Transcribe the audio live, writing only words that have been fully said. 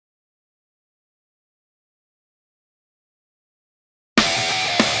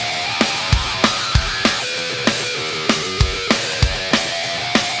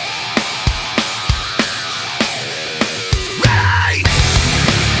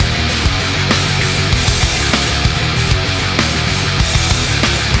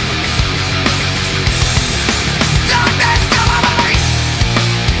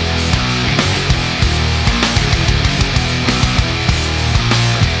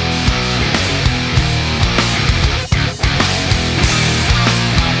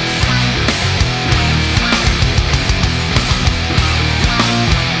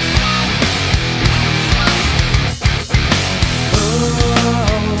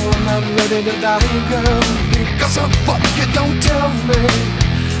ready to die, girl, because of what you don't tell me.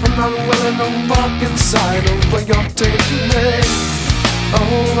 I'm not willing to walk inside of where you're taking me.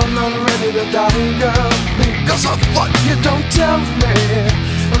 Oh, I'm not ready to die, girl, because of what you don't tell me.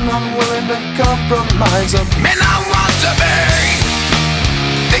 I'm not willing to compromise a man I want to be.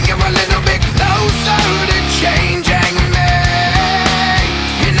 Think you're a little bit closer to changing me.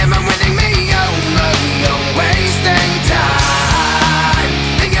 You're never winning me over, you're wasting time.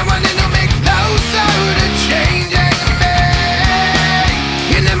 Think you're a little bit closer to changing me.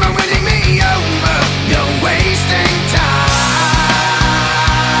 You're never winning me over, you're wasting time.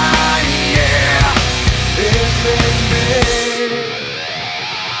 Yeah,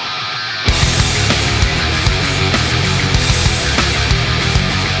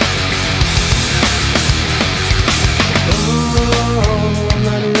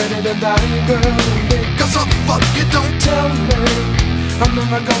 die, girl, because of what you don't tell me. I'm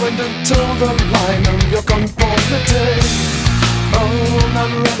never going to toe the line of your conformity. Oh, I'm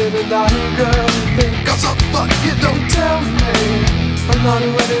not ready to die, girl, because of what you don't tell me. I'm not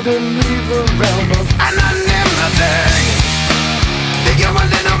ready to leave the realm of anonymity.